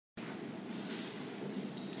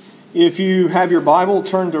If you have your Bible,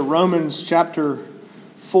 turn to Romans chapter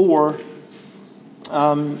 4.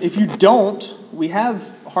 If you don't, we have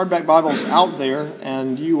hardback Bibles out there,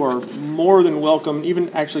 and you are more than welcome, even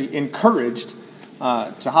actually encouraged,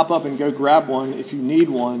 to hop up and go grab one if you need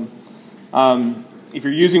one. If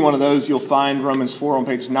you're using one of those, you'll find Romans 4 on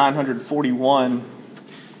page 941.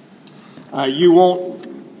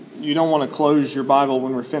 You don't want to close your Bible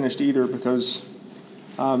when we're finished either, because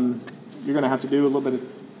you're going to have to do a little bit of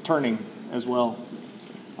turning as well.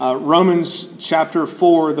 Romans chapter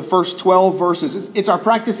 4, the first 12 verses. It's our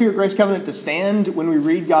practice here at Grace Covenant to stand when we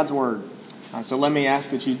read God's Word. So let me ask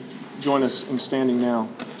that you join us in standing now.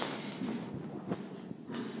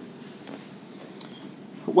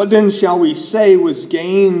 What then shall we say was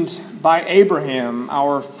gained by Abraham,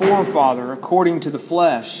 our forefather, according to the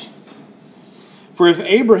flesh? For if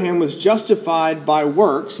Abraham was justified by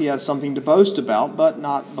works, he has something to boast about, but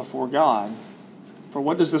not before God. For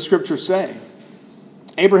what does the Scripture say?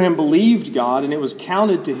 Abraham believed God, and it was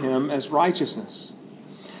counted to him as righteousness.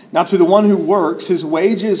 Now to the one who works, his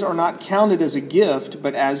wages are not counted as a gift,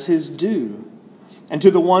 but as his due. And to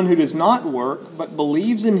the one who does not work, but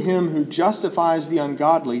believes in him who justifies the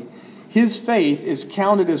ungodly, his faith is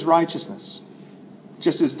counted as righteousness.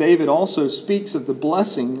 Just as David also speaks of the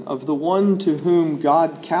blessing of the one to whom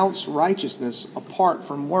God counts righteousness apart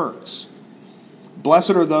from works.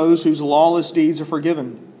 Blessed are those whose lawless deeds are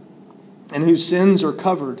forgiven, and whose sins are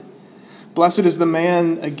covered. Blessed is the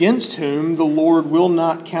man against whom the Lord will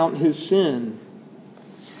not count his sin.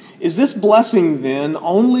 Is this blessing then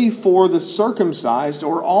only for the circumcised,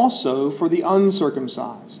 or also for the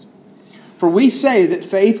uncircumcised? For we say that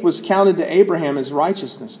faith was counted to Abraham as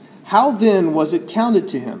righteousness. How then was it counted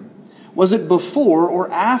to him? Was it before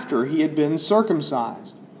or after he had been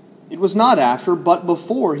circumcised? It was not after, but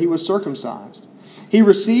before he was circumcised. He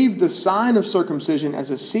received the sign of circumcision as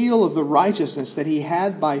a seal of the righteousness that he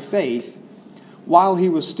had by faith while he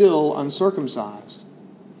was still uncircumcised.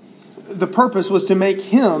 The purpose was to make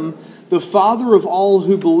him the father of all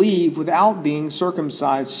who believe without being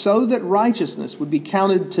circumcised, so that righteousness would be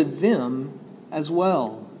counted to them as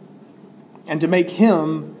well. And to make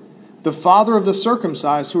him the father of the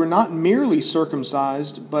circumcised, who are not merely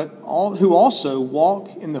circumcised, but who also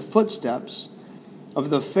walk in the footsteps of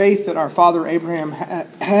the faith that our father Abraham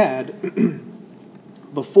had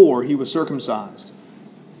before he was circumcised.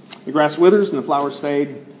 The grass withers and the flowers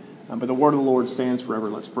fade, but the word of the Lord stands forever.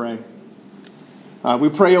 Let's pray. We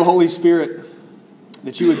pray, O Holy Spirit,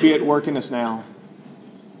 that you would be at work in us now.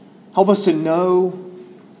 Help us to know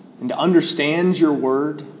and to understand your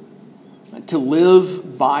word, to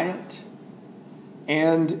live by it,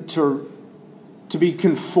 and to be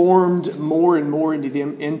conformed more and more into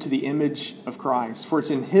the image of Christ. For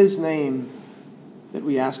it's in his name that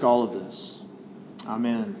we ask all of this.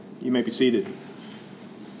 Amen. You may be seated.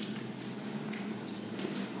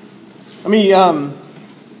 Let me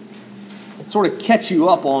sort of catch you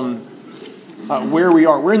up on where we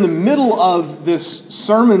are. We're in the middle of this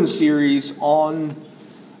sermon series on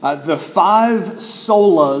the 5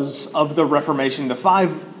 solas of the Reformation, the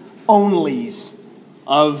 5 onlys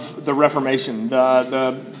of the Reformation,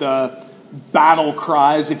 the battle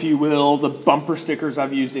cries, if you will, the bumper stickers.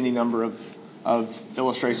 I've used any number of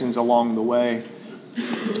illustrations along the way.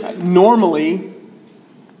 Normally,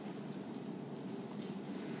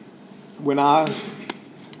 when I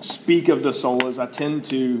speak of the solas, I tend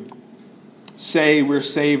to say we're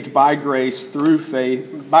saved by grace through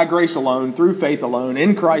faith, by grace alone, through faith alone,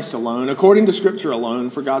 in Christ alone, according to Scripture alone,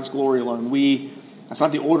 for God's glory alone. That's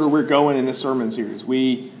not the order we're going in this sermon series.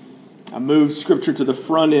 We move Scripture to the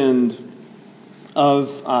front end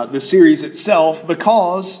of the series itself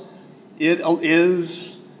because it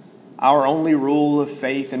is our only rule of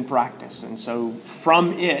faith and practice. And so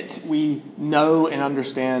from it, we know and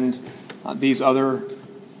understand these other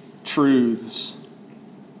truths.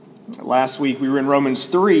 Last week we were in Romans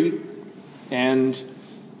 3 and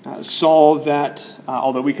saw that,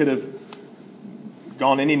 although we could have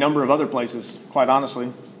gone any number of other places, quite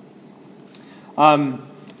honestly,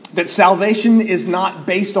 that salvation is not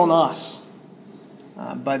based on us,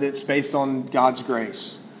 but it's based on God's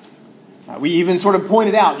grace. We even sort of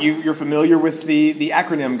pointed out, you're familiar with the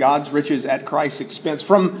acronym, God's riches at Christ's expense.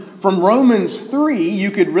 From Romans 3, you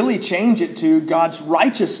could really change it to God's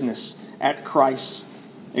righteousness at Christ's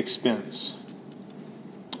expense.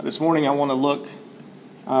 This morning I want to look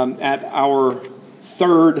at our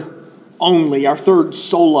third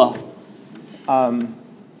sola,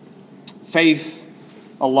 faith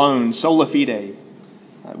alone, sola fide.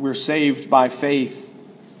 We're saved by faith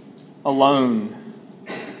alone.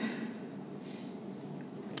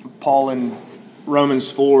 Paul in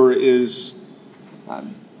Romans 4 is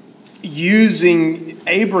using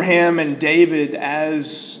Abraham and David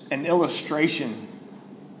as an illustration.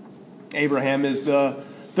 Abraham is the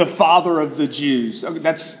father of the Jews.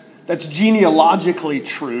 That's genealogically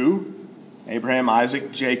true. Abraham,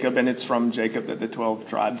 Isaac, Jacob, and it's from Jacob that the 12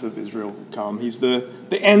 tribes of Israel come. He's the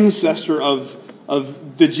ancestor of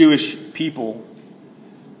the Jewish people.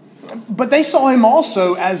 But they saw him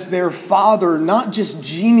also as their father, not just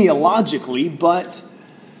genealogically, but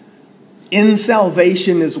in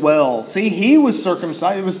salvation as well. See, he was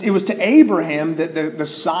circumcised. It was to Abraham that the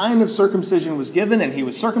sign of circumcision was given, and he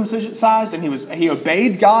was circumcised, and he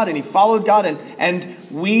obeyed God, and he followed God, and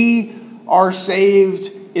we are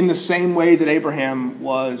saved in the same way that Abraham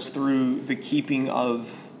was, through the keeping of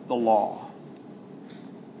the law.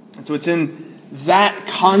 And so it's in that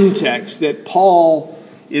context that Paul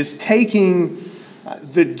is taking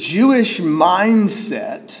the Jewish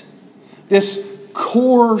mindset, this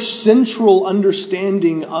core central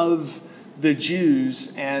understanding of the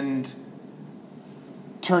Jews, and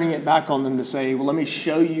turning it back on them to say, well, let me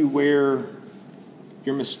show you where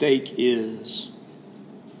your mistake is.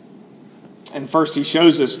 And first he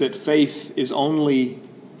shows us that faith is only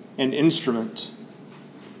an instrument.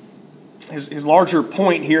 His larger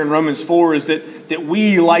point here in Romans 4 is that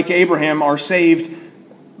we, like Abraham, are saved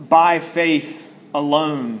by faith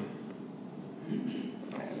alone.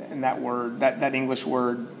 And that word, that English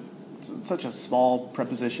word, it's such a small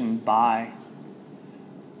preposition, by.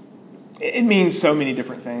 It means so many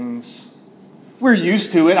different things. We're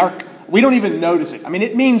used to it. We don't even notice it. I mean,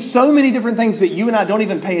 it means so many different things that you and I don't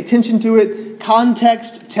even pay attention to it.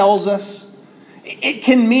 Context tells us. It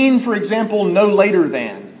can mean, for example, no later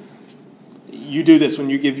than. You do this when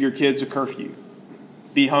you give your kids a curfew.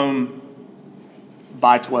 Be home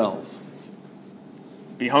by 12.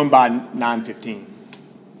 Be home by 9:15.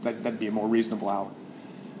 That'd be a more reasonable hour.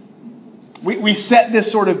 We set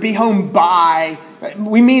this sort of be home by.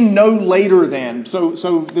 We mean no later than. So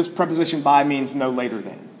this preposition by means no later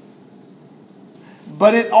than.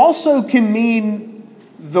 But it also can mean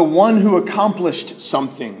the one who accomplished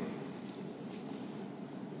something.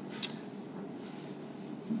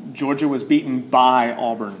 Georgia was beaten by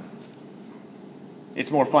Auburn. It's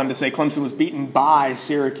more fun to say Clemson was beaten by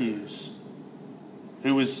Syracuse,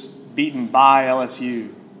 who was beaten by LSU,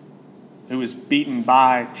 who was beaten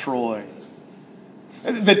by Troy.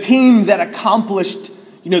 The team that accomplished,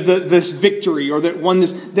 this victory, or that won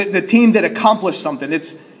this, the team that accomplished something.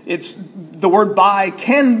 It's the word by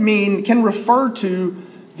can refer to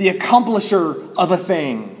the accomplisher of a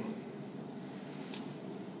thing.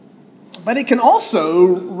 But it can also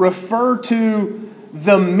refer to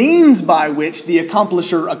the means by which the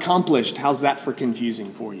accomplisher accomplished. How's that for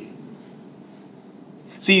confusing for you?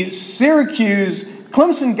 See,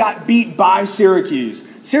 Clemson got beat by Syracuse.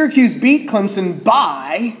 Syracuse beat Clemson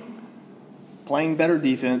by playing better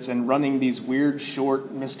defense and running these weird,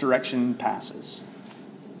 short misdirection passes.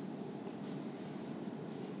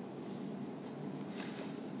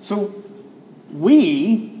 So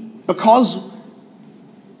because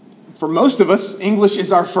for most of us, English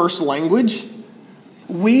is our first language,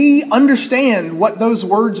 we understand what those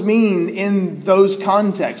words mean in those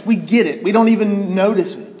contexts. We get it. We don't even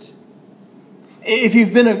notice it. If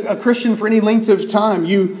you've been a Christian for any length of time,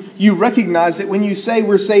 you recognize that when you say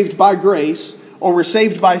we're saved by grace, or we're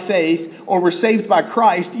saved by faith, or we're saved by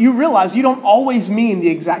Christ, you realize you don't always mean the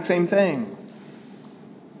exact same thing.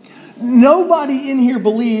 Nobody in here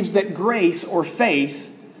believes that grace or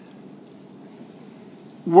faith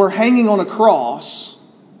were hanging on a cross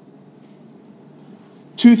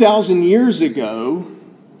 2,000 years ago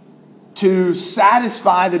to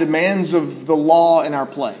satisfy the demands of the law in our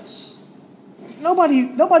place.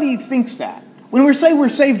 Nobody thinks that. When we say we're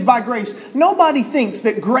saved by grace, nobody thinks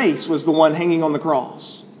that grace was the one hanging on the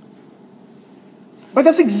cross. But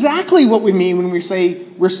that's exactly what we mean when we say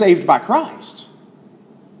we're saved by Christ.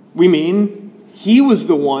 We mean He was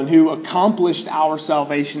the one who accomplished our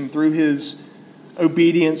salvation through His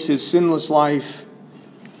obedience, His sinless life,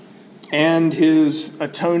 and His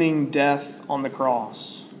atoning death on the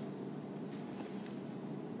cross.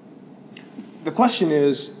 The question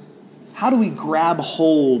is, how do we grab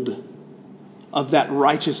hold of that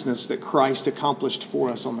righteousness that Christ accomplished for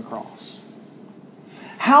us on the cross?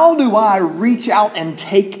 How do I reach out and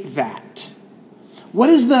take that? What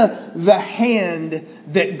is the hand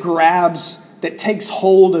that takes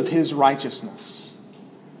hold of His righteousness?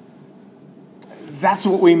 That's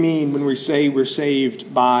what we mean when we say we're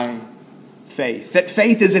saved by faith. That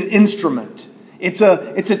faith is an instrument. It's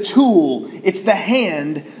a tool. It's the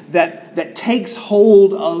hand that takes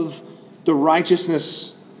hold of the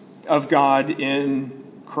righteousness of God in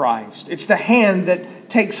Christ. It's the hand that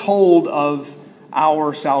takes hold of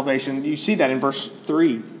our salvation. You see that in verse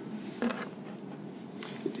 3.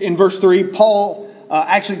 In verse 3, Paul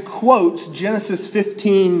actually quotes Genesis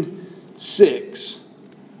 15:6.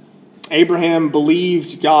 Abraham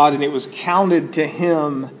believed God, and it was counted to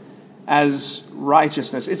him as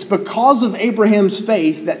righteousness. It's because of Abraham's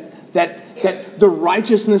faith that the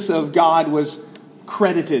righteousness of God was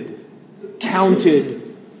credited, counted,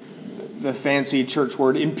 the fancy church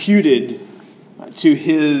word, imputed to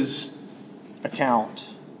his account.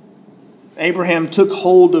 Abraham took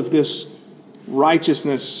hold of this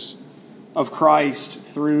righteousness of Christ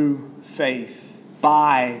through faith,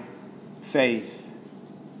 by faith.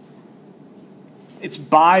 It's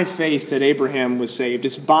by faith that Abraham was saved.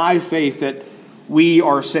 It's by faith that we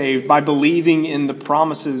are saved, by believing in the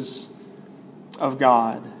promises of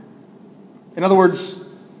God. In other words,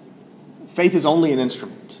 faith is only an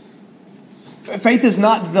instrument. Faith is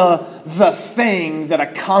not the thing that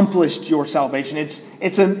accomplished your salvation.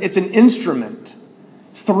 It's an instrument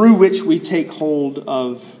through which we take hold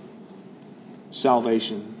of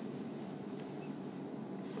salvation.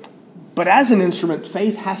 But as an instrument,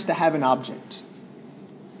 faith has to have an object.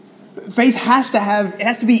 Faith has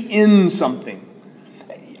to be in something.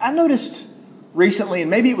 I noticed recently,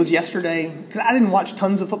 and maybe it was yesterday, because I didn't watch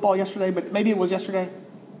tons of football yesterday, but maybe it was yesterday.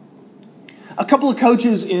 A couple of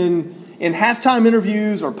coaches in halftime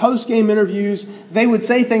interviews or post-game interviews, they would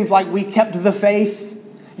say things like, "We kept the faith.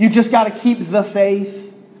 You just got to keep the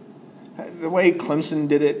faith." The way Clemson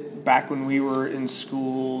did it back when we were in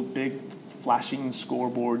school, big flashing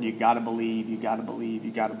scoreboard, you got to believe, you got to believe,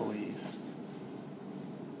 you got to believe.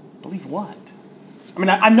 Believe what? I mean,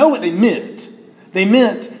 I know what they meant. They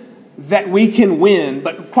meant that we can win,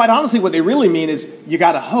 but quite honestly, what they really mean is you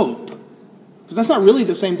got to hope. Because that's not really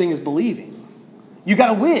the same thing as believing. You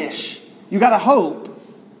got to wish. You got to hope.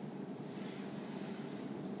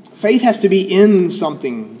 Faith has to be in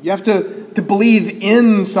something. You have to believe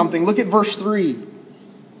in something. Look at verse 3.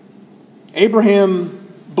 Abraham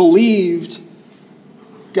believed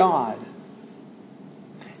God.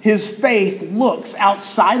 His faith looks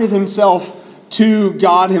outside of himself to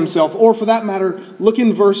God himself. Or for that matter, look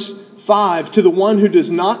in verse 5. To the one who does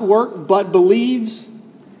not work but believes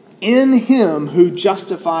in him who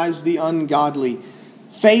justifies the ungodly.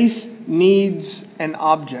 Faith needs an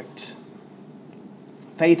object.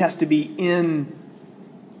 Faith has to be in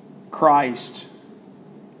Christ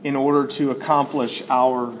in order to accomplish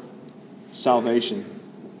our salvation.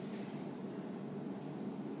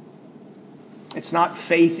 It's not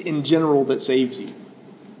faith in general that saves you.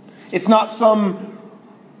 It's not some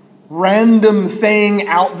random thing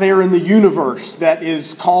out there in the universe that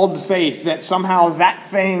is called faith, that somehow that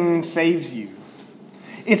thing saves you.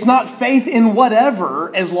 It's not faith in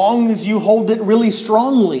whatever, as long as you hold it really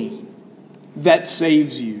strongly, that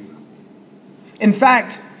saves you. In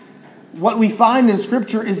fact, what we find in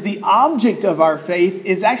Scripture is the object of our faith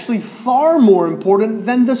is actually far more important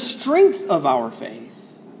than the strength of our faith.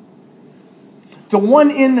 The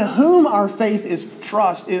one in whom our faith is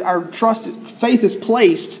faith is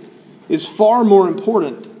placed is far more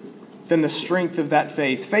important than the strength of that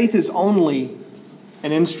faith. Faith is only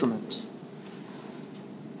an instrument.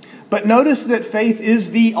 But notice that faith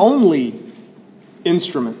is the only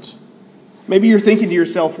instrument. Maybe you're thinking to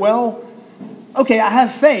yourself, well, okay, I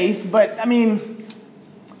have faith, but I mean,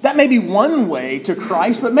 that may be one way to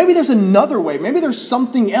Christ, but maybe there's another way. Maybe there's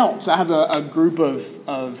something else. I have a group of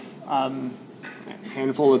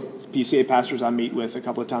handful of PCA pastors I meet with a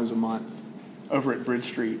couple of times a month over at Bridge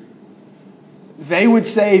Street. They would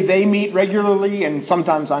say they meet regularly, and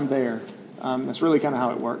sometimes I'm there. That's really kind of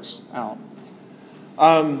how it works out.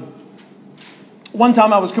 One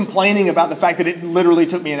time I was complaining about the fact that it literally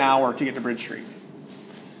took me an hour to get to Bridge Street.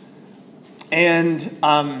 And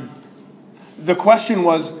the question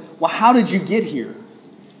was, well, how did you get here?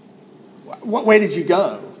 What way did you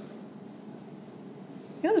go?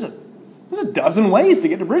 You know, there's a dozen ways to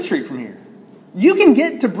get to Bridge Street from here. You can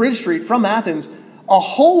get to Bridge Street from Athens a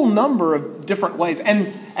whole number of different ways.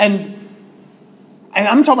 And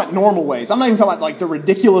I'm talking about normal ways. I'm not even talking about like the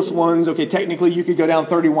ridiculous ones. Okay, technically you could go down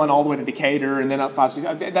 31 all the way to Decatur and then up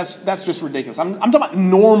 560. That's just ridiculous. I'm talking about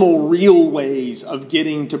normal, real ways of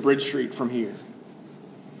getting to Bridge Street from here.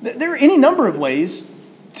 There are any number of ways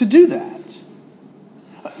to do that.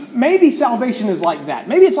 Maybe salvation is like that.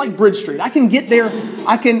 Maybe it's like Bridge Street. I can get there.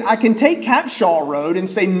 I can take Capshaw Road and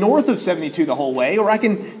stay north of 72 the whole way, or I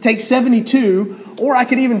can take 72, or I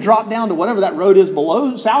could even drop down to whatever that road is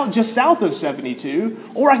below, just south of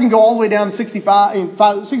 72, or I can go all the way down to 65 and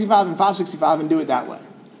 565 and do it that way.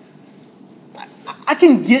 I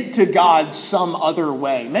can get to God some other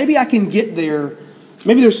way. Maybe I can get there.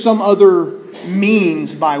 Maybe there's some other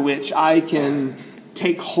means by which I can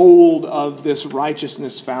take hold of this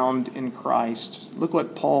righteousness found in Christ. Look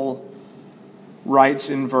what Paul writes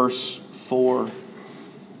in verse 4.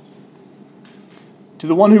 To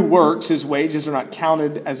the one who works, his wages are not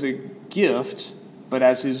counted as a gift, but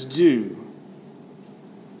as his due.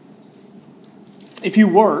 If you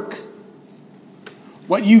work,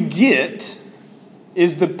 what you get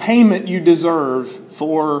is the payment you deserve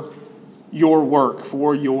for your work,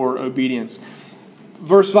 for your obedience.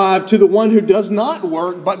 Verse 5, to the one who does not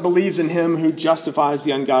work, but believes in him who justifies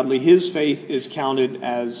the ungodly, his faith is counted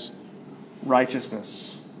as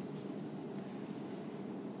righteousness.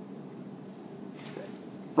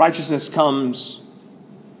 Righteousness comes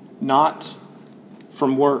not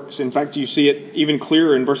from works. In fact, you see it even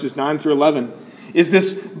clearer in verses 9 through 11. Is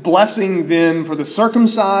this blessing then for the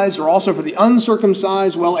circumcised or also for the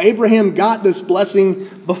uncircumcised? Well, Abraham got this blessing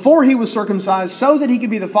before he was circumcised so that he could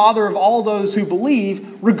be the father of all those who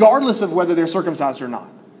believe, regardless of whether they're circumcised or not.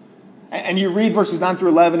 And you read verses 9 through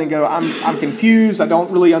 11 and go, I'm confused, I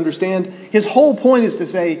don't really understand. His whole point is to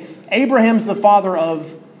say, Abraham's the father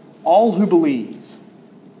of all who believe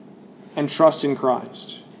and trust in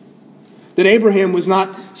Christ. That Abraham was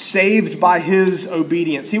not saved by his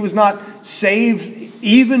obedience. He was not saved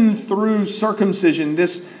even through circumcision.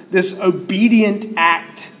 This obedient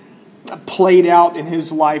act played out in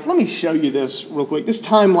his life. Let me show you this real quick. This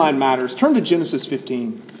timeline matters. Turn to Genesis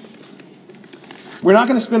 15. We're not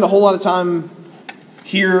going to spend a whole lot of time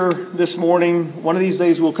here this morning. One of these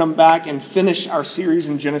days we'll come back and finish our series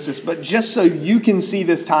in Genesis. But just so you can see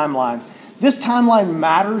this timeline. This timeline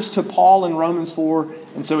matters to Paul in Romans 4,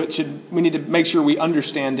 and so we need to make sure we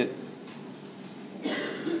understand it.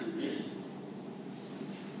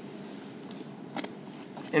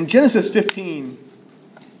 In Genesis 15,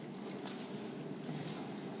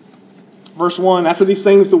 verse 1, after these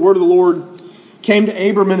things the word of the Lord came to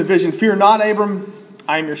Abram in a vision. Fear not, Abram,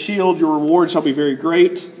 I am your shield, your reward shall be very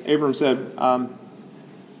great. Abram said, God,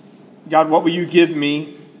 what will you give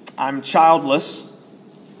me? I'm childless.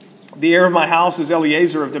 The heir of my house is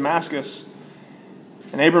Eliezer of Damascus.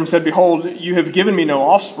 And Abram said, behold, you have given me no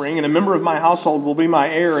offspring, and a member of my household will be my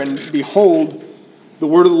heir. And behold, the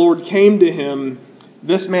word of the Lord came to him,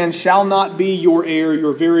 this man shall not be your heir,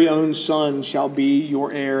 your very own son shall be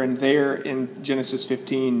your heir. And there in Genesis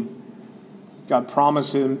 15, God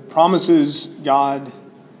promises God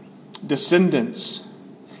descendants.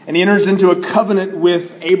 And he enters into a covenant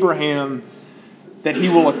with Abraham that he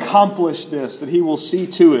will accomplish this, that he will see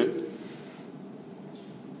to it.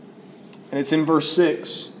 And it's in verse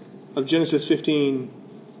 6 of Genesis 15.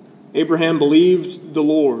 Abraham believed the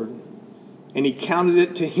Lord, and he counted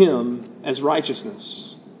it to him as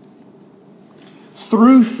righteousness.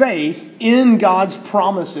 Through faith in God's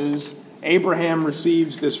promises, Abraham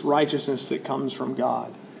receives this righteousness that comes from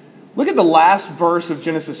God. Look at the last verse of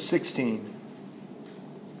Genesis 16.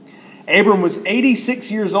 Abram was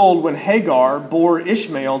 86 years old when Hagar bore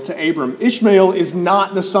Ishmael to Abram. Ishmael is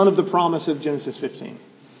not the son of the promise of Genesis 15.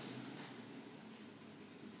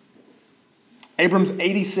 Abram's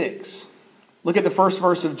 86. Look at the first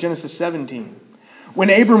verse of Genesis 17. When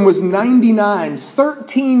Abram was 99,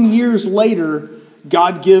 13 years later,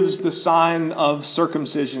 God gives the sign of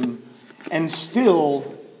circumcision, and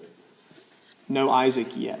still no Isaac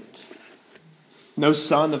yet. No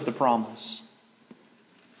son of the promise.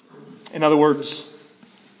 In other words,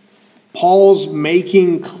 Paul's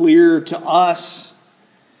making clear to us,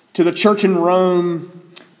 to the church in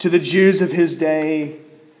Rome, to the Jews of his day,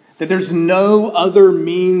 that there's no other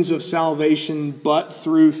means of salvation but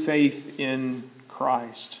through faith in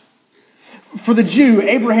Christ. For the Jew,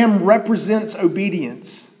 Abraham represents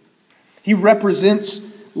obedience. He represents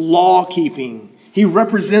law keeping. He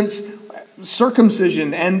represents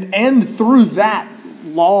circumcision and through that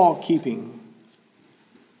law keeping.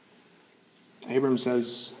 Abram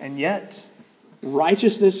says, and yet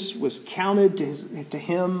righteousness was counted to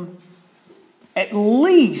him at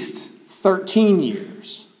least 13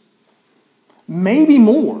 years, maybe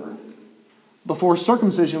more, before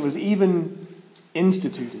circumcision was even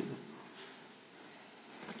instituted.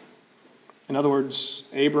 In other words,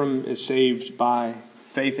 Abram is saved by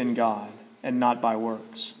faith in God and not by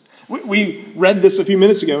works. We read this a few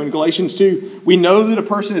minutes ago in Galatians 2. We know that a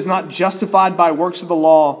person is not justified by works of the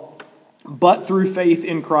law, but through faith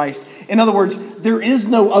in Christ. In other words, there is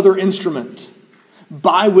no other instrument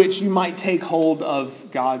by which you might take hold of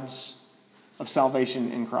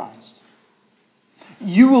salvation in Christ.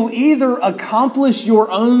 You will either accomplish your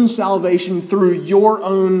own salvation through your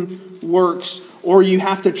own works, or you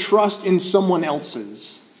have to trust in someone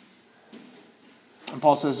else's. And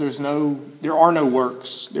Paul says there are no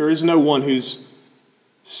works. There is no one who's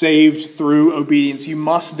saved through obedience. You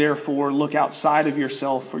must therefore look outside of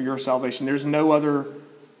yourself for your salvation. There's no other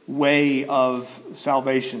way of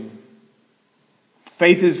salvation.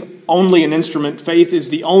 Faith is only an instrument. Faith is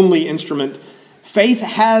the only instrument. Faith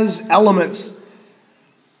has elements.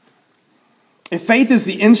 If faith is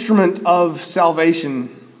the instrument of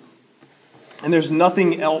salvation, and there's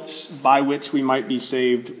nothing else by which we might be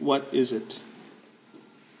saved, what is it?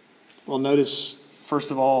 Well, notice, first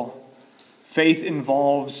of all, faith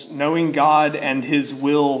involves knowing God and His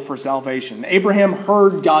will for salvation. Abraham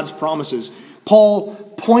heard God's promises. Paul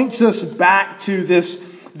points us back to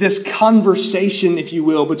this conversation, if you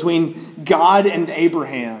will, between God and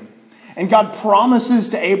Abraham. And God promises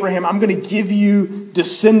to Abraham, I'm going to give you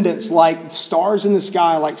descendants like stars in the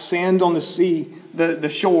sky, like sand on the sea, the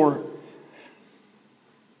shore.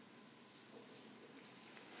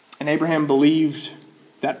 And Abraham believed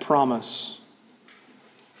that promise.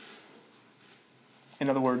 In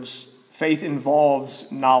other words, faith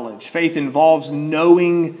involves knowledge. Faith involves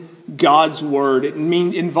knowing God's word. It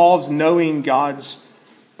involves knowing God's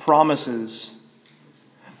promises.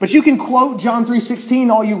 But you can quote John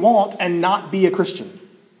 3:16 all you want and not be a Christian.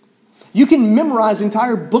 You can memorize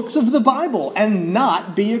entire books of the Bible and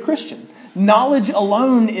not be a Christian. Knowledge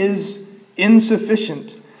alone is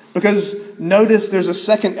insufficient. Because notice there's a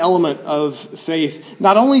second element of faith.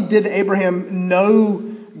 Not only did Abraham know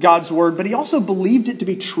God's word, but he also believed it to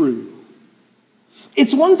be true.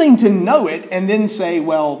 It's one thing to know it and then say,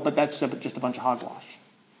 well, but that's just a bunch of hogwash.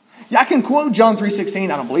 Yeah, I can quote John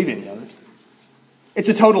 3:16. I don't believe any of it. It's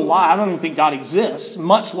a total lie. I don't even think God exists,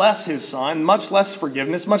 much less His Son, much less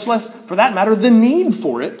forgiveness, much less, for that matter, the need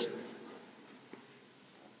for it.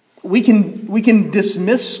 We can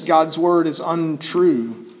dismiss God's word as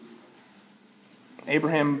untrue.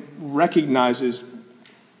 Abraham recognizes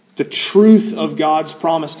the truth of God's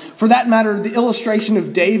promise. For that matter, the illustration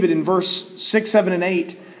of David in verse 6, 7, and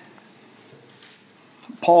 8,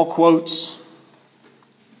 Paul quotes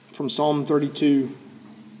from Psalm 32.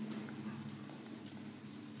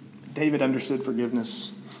 David understood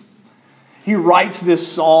forgiveness. He writes this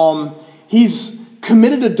psalm. He's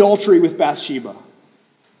committed adultery with Bathsheba.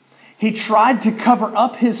 He tried to cover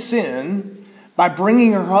up his sin by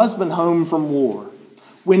bringing her husband home from war.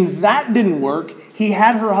 When that didn't work, he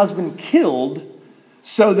had her husband killed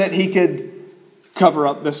so that he could cover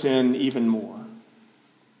up the sin even more.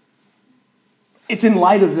 It's in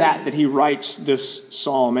light of that he writes this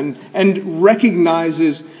psalm and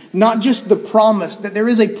recognizes not just the promise, that there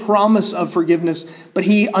is a promise of forgiveness, but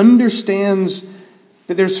he understands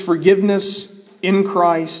that there's forgiveness in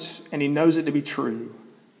Christ and he knows it to be true.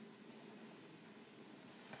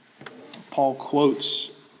 Paul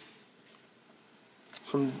quotes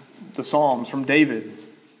from the Psalms, from David,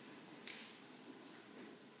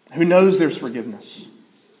 who knows there's forgiveness.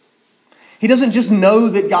 He doesn't just know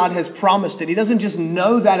that God has promised it. He doesn't just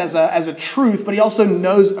know that as a truth, but he also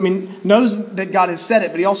knows that God has said it,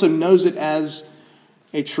 but he also knows it as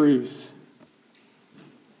a truth.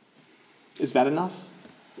 Is that enough?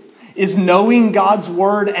 Is knowing God's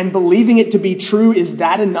word and believing it to be true, is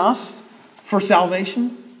that enough for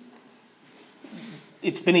salvation?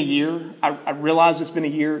 It's been a year. I realize it's been a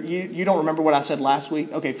year. You don't remember what I said last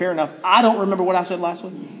week? Okay, fair enough. I don't remember what I said last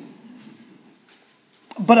week.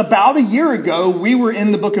 But about a year ago, we were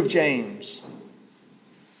in the book of James.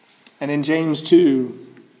 And in James 2,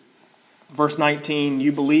 verse 19,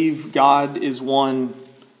 you believe God is one,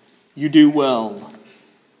 you do well.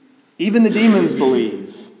 Even the demons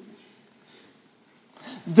believe.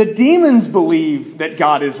 The demons believe that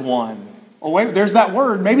God is one. Oh, wait, there's that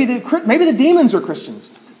word. Maybe the demons are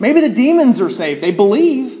Christians. Maybe the demons are saved. They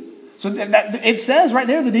believe. So that it says right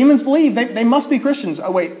there, the demons believe. They must be Christians.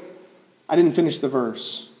 Oh, wait. I didn't finish the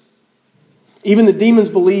verse. Even the demons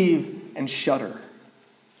believe and shudder.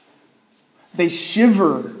 They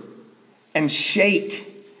shiver and shake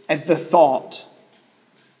at the thought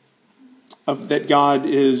of that God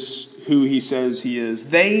is who He says He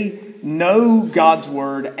is. They know God's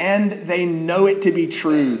word and they know it to be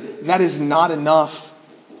true. That is not enough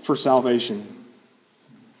for salvation.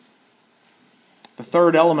 The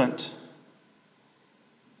third element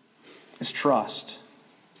is trust.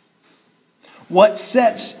 What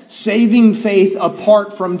sets saving faith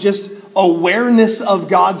apart from just awareness of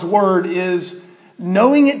God's word is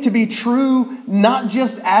knowing it to be true, not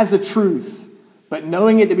just as a truth, but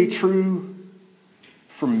knowing it to be true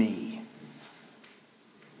for me.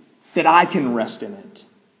 That I can rest in it.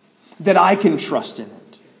 That I can trust in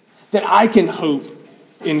it. That I can hope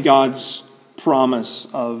in God's promise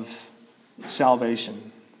of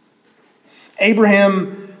salvation.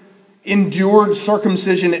 Abraham endured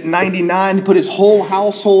circumcision at 99. He put his whole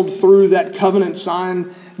household through that covenant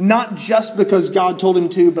sign, not just because God told him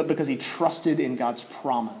to, but because he trusted in God's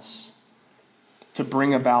promise to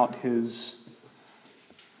bring about his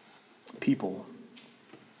people.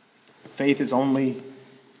 Faith is only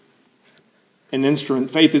an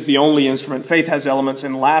instrument. Faith is the only instrument. Faith has elements.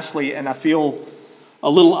 And lastly, and I feel a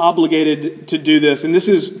little obligated to do this, and this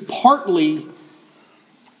is partly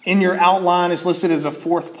in your outline, it's listed as a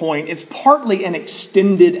fourth point. It's partly an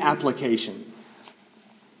extended application.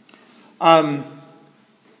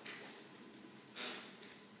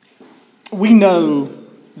 We know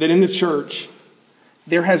that in the church,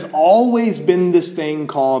 there has always been this thing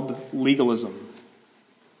called legalism.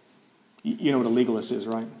 You know what a legalist is,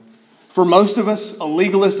 right? For most of us, a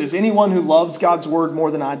legalist is anyone who loves God's word more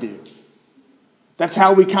than I do. That's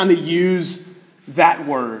how we kind of use that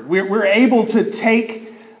word. We're able to take...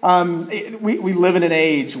 we live in an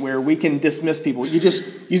age where we can dismiss people. You do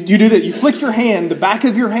that. You flick your hand, the back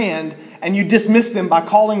of your hand, and you dismiss them by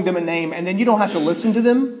calling them a name, and then you don't have to listen to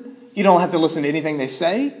them. You don't have to listen to anything they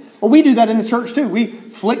say. Well, we do that in the church too. We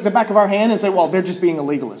flick the back of our hand and say, well, they're just being a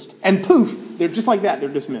legalist. And poof, they're just like that. They're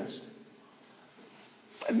dismissed.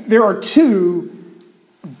 There are two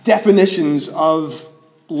definitions of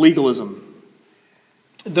legalism.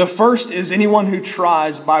 The first is anyone who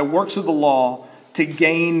tries by works of the law to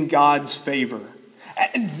gain God's favor.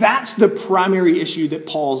 That's the primary issue that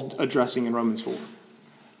Paul's addressing in Romans 4.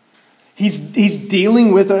 He's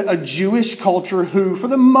dealing with a Jewish culture who, for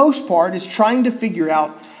the most part, is trying to figure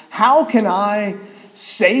out, how can I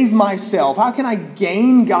save myself? How can I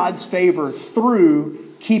gain God's favor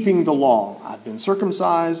through keeping the law? I've been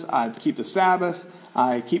circumcised. I keep the Sabbath.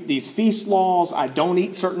 I keep these feast laws. I don't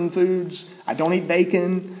eat certain foods. I don't eat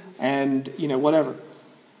bacon and, whatever.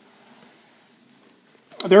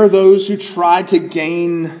 There are those who try to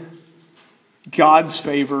gain God's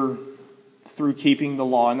favor through keeping the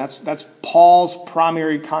law. And that's Paul's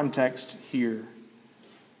primary context here.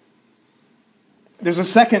 There's a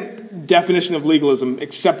second definition of legalism,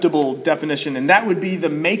 acceptable definition, and that would be the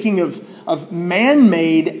making of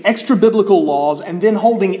man-made extra-biblical laws and then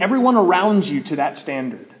holding everyone around you to that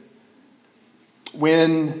standard.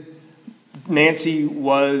 When Nancy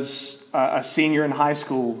was a senior in high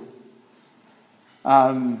school,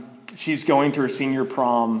 she's going to her senior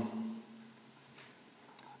prom.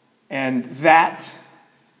 And that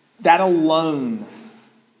alone,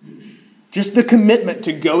 just the commitment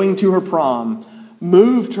to going to her prom,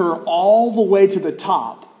 moved her all the way to the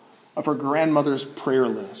top of her grandmother's prayer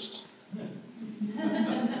list.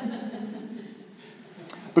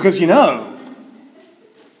 Because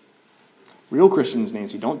real Christians,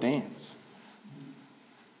 Nancy, don't dance.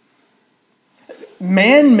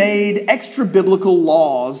 Man-made extra-biblical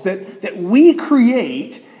laws that we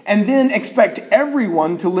create and then expect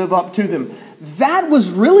everyone to live up to them. That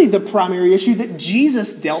was really the primary issue that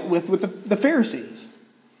Jesus dealt with the Pharisees.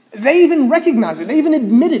 They even recognized it. They even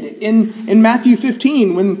admitted it in Matthew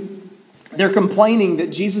 15 when they're complaining that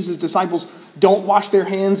Jesus' disciples don't wash their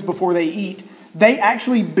hands before they eat. They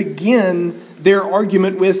actually begin their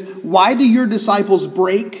argument with, why do your disciples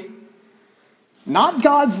break not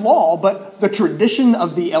God's law, but the tradition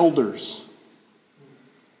of the elders?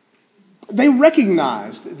 They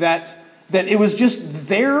recognized that it was just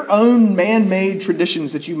their own man-made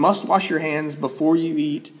traditions that you must wash your hands before you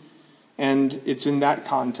eat. And it's in that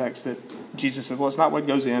context that Jesus said, well, it's not what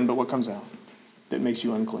goes in, but what comes out that makes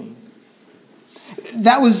you unclean.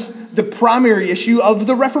 That was the primary issue of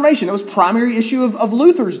the Reformation. That was primary issue of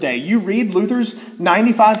Luther's day. You read Luther's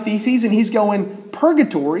 95 Theses and he's going,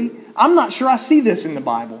 purgatory? I'm not sure I see this in the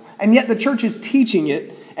Bible. And yet the church is teaching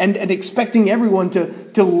it and expecting everyone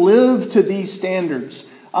to live to these standards.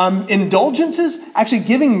 Indulgences, actually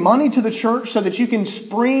giving money to the church so that you can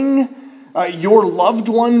spring your loved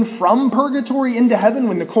one from purgatory into heaven.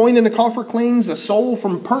 When the coin in the coffer clings, a soul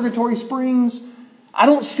from purgatory springs. I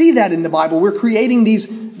don't see that in the Bible. We're creating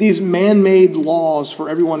these man-made laws for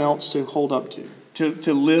everyone else to hold up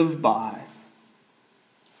to live by.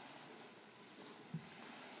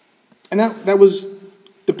 And that was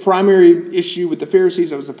the primary issue with the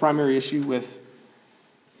Pharisees. That was the primary issue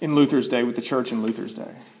in Luther's day, with the church in Luther's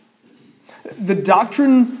day. The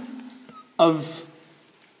doctrine of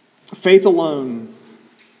faith alone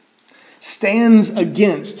stands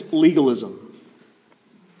against legalism.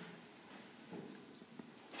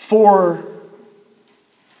 For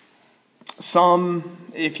some,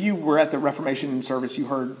 if you were at the Reformation service, you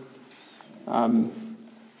heard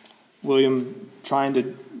William trying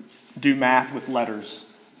to do math with letters.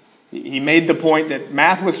 He made the point that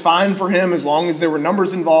math was fine for him as long as there were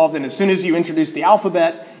numbers involved, and as soon as you introduced the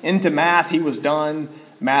alphabet into math, he was done.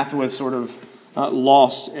 Math was sort of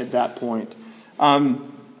lost at that point.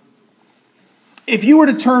 If you were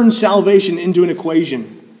to turn salvation into an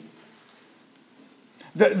equation,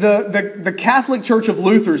 the Catholic Church of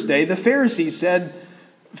Luther's day, the Pharisees said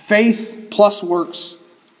faith plus works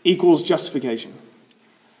equals justification.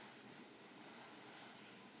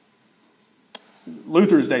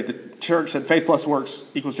 Luther's day, the church said faith plus works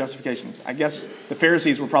equals justification. I guess the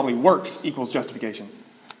Pharisees were probably works equals justification.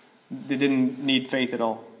 They didn't need faith at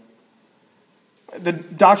all. The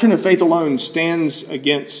doctrine of faith alone stands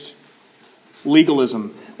against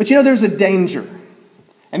legalism. But there's a danger.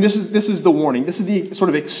 And this is the warning. This is the sort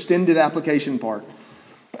of extended application part.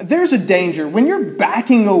 There's a danger. When you're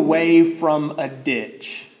backing away from a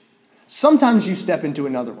ditch, sometimes you step into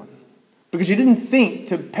another one because you didn't think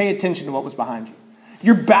to pay attention to what was behind you.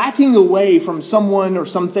 You're backing away from someone or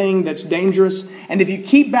something that's dangerous, and if you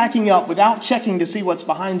keep backing up without checking to see what's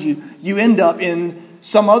behind you, you end up in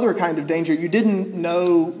some other kind of danger you didn't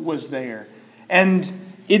know was there. And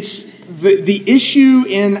it's the issue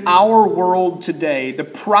in our world today, the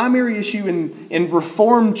primary issue in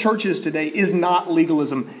Reformed churches today is not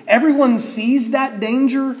legalism. Everyone sees that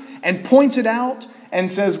danger and points it out and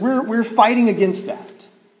says, we're fighting against that.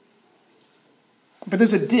 But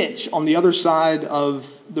there's a ditch on the other side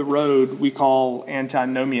of the road we call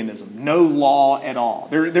antinomianism. No law at all.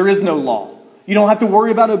 There is no law. You don't have to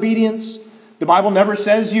worry about obedience. The Bible never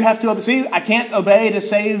says you have to obey. See, I can't obey to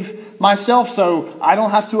save myself, so I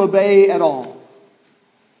don't have to obey at all.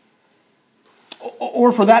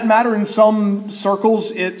 Or for that matter, in some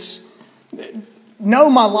circles, it's, no,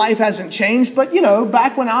 my life hasn't changed, but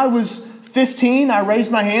back when I was 15, I raised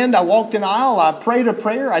my hand, I walked an aisle, I prayed a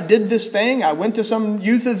prayer, I did this thing, I went to some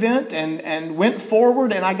youth event and went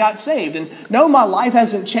forward and I got saved. And no, my life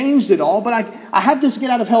hasn't changed at all, but I have this get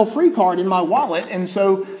out of hell free card in my wallet, and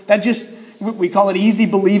so that just, we call it easy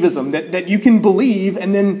believism, that you can believe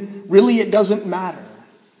and then really it doesn't matter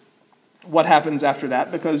what happens after that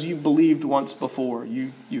because you believed once before.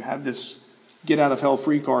 You have this get out of hell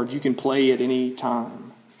free card you can play at any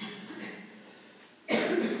time.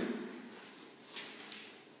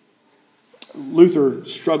 Luther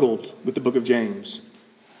struggled with the book of James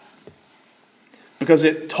because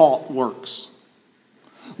it taught works.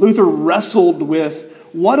 Luther wrestled with,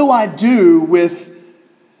 what do I do with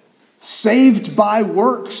saved by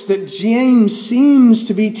works that James seems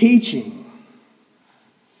to be teaching?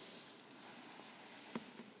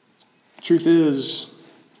 Truth is,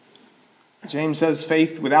 James says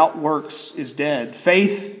faith without works is dead.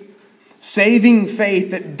 Saving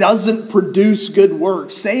faith that doesn't produce good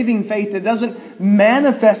works, saving faith that doesn't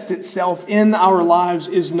manifest itself in our lives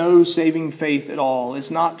is no saving faith at all.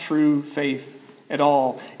 It's not true faith at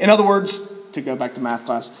all. In other words, to go back to math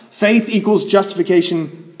class, faith equals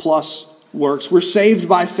justification plus works. We're saved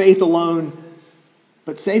by faith alone,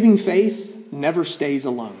 but saving faith never stays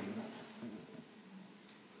alone.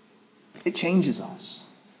 It changes us.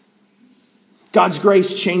 God's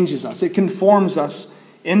grace changes us. It conforms us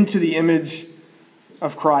into the image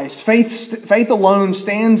of Christ. Faith alone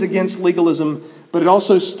stands against legalism, but it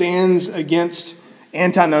also stands against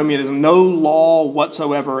antinomianism, no law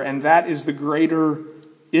whatsoever, and that is the greater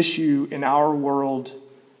issue in our world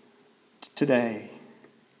today.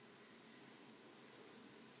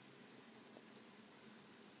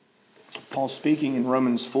 Paul's speaking in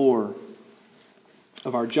Romans 4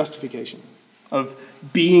 of our justification, of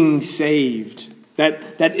being saved.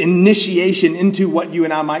 That initiation into what you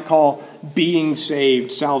and I might call being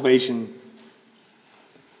saved, salvation.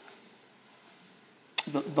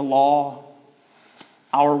 The law,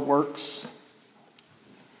 our works,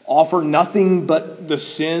 offer nothing but the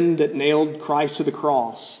sin that nailed Christ to the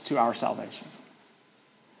cross to our salvation.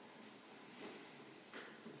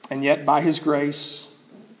 And yet by His grace,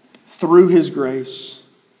 through His grace,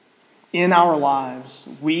 in our lives,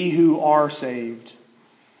 we who are saved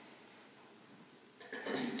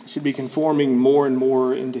should be conforming more and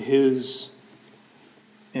more into His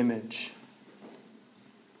image.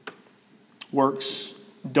 Works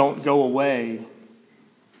don't go away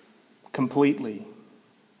completely.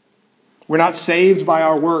 We're not saved by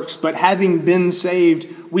our works, but having been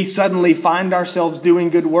saved, we suddenly find ourselves doing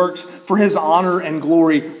good works for His honor and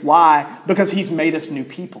glory. Why? Because He's made us new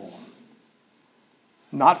people.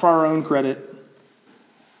 Not for our own credit,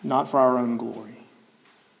 not for our own glory.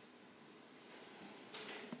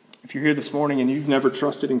 If you're here this morning and you've never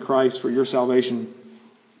trusted in Christ for your salvation,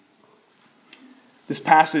 This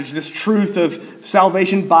passage, this truth of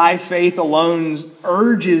salvation by faith alone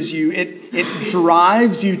urges you, it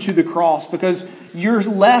drives you to the cross, because you're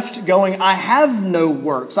left going, I have no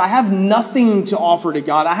works. I have nothing to offer to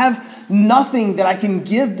God. I have nothing that I can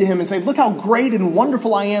give to him and say, look how great and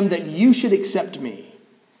wonderful I am that you should accept me.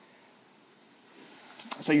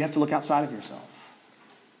 So you have to look outside of yourself.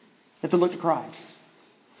 You have to look to Christ.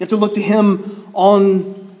 You have to look to him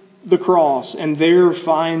on the cross and there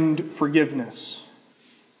find forgiveness.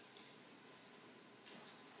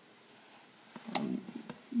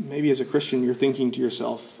 Maybe as a Christian, you're thinking to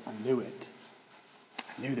yourself, I knew it.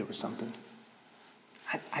 I knew there was something.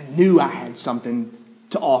 I knew I had something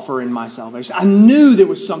to offer in my salvation. I knew there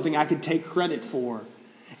was something I could take credit for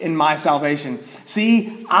in my salvation.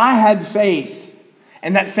 See, I had faith,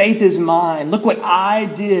 and that faith is mine. Look what I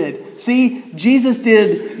did. See, Jesus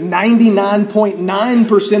did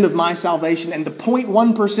 99.9% of my salvation, and the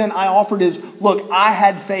 0.1% I offered is, look, I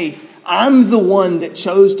had faith. I'm the one that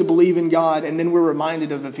chose to believe in God. And then we're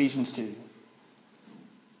reminded of Ephesians 2.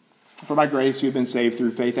 For by grace you have been saved through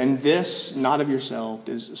faith, and this not of yourselves,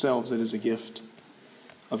 it is a gift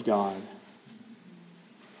of God.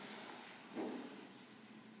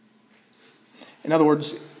 In other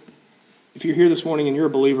words, if you're here this morning and you're a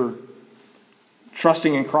believer,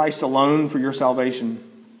 trusting in Christ alone for your salvation,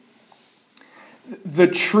 the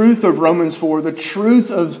truth of Romans 4, the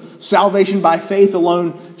truth of salvation by faith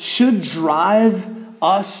alone should drive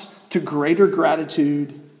us to greater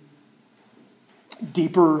gratitude,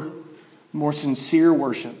 deeper, more sincere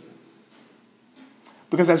worship.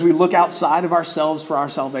 Because as we look outside of ourselves for our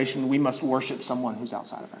salvation, we must worship someone who's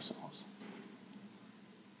outside of ourselves.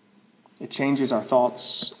 It changes our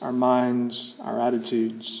thoughts, our minds, our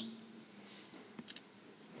attitudes.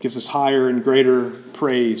 Gives us higher and greater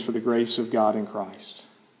praise for the grace of God in Christ.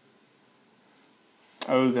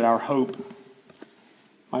 Oh, that our hope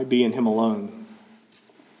might be in him alone.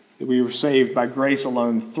 That we were saved by grace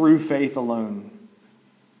alone, through faith alone,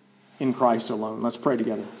 in Christ alone. Let's pray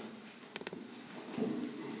together.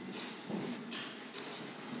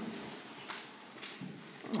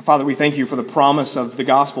 Father, we thank you for the promise of the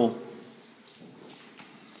gospel.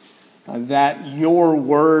 That your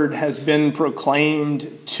word has been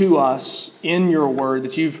proclaimed to us in your word,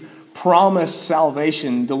 that you've promised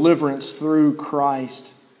salvation, deliverance through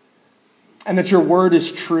Christ, and that your word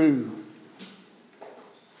is true.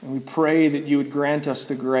 And we pray that you would grant us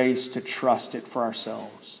the grace to trust it for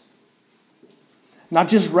ourselves. Not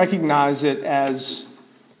just recognize it as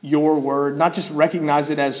your word, not just recognize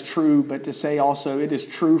it as true, but to say also, it is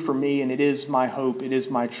true for me and it is my hope, it is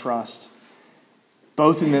my trust.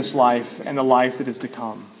 Both in this life and the life that is to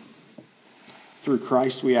come. Through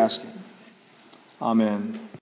Christ we ask it. Amen.